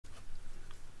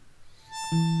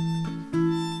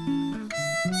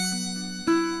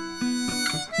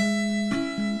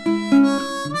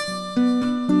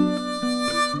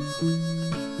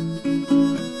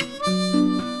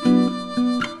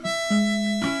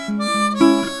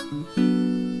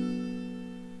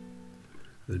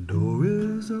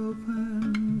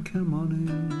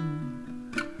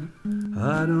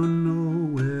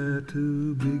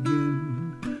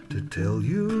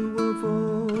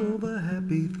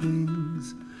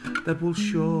that will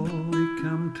surely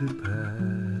come to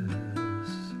pass.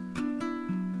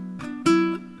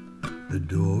 The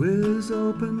door is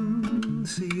open,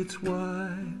 see it's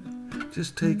wide,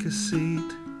 just take a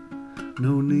seat,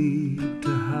 no need to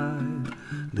hide.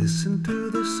 Listen to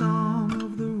the song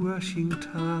of the rushing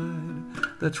tide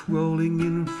that's rolling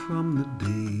in from the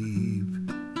deep.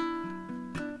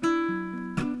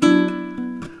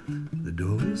 The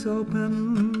door is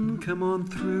open, come on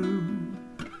through.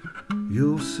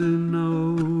 You'll soon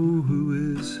know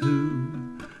who is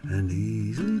who, and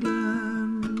easily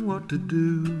learn what to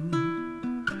do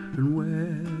and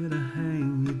where to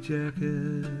hang your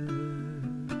jacket.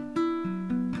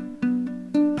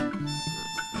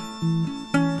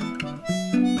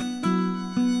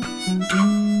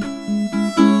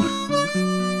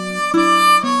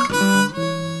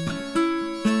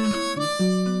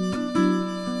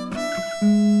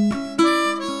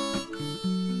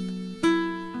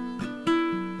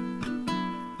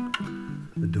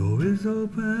 The door is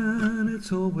open,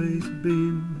 it's always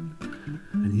been,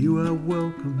 and you are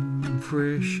welcome,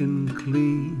 fresh and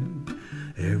clean.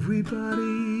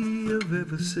 Everybody I've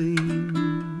ever seen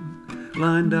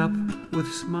lined up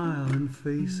with smiling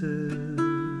faces.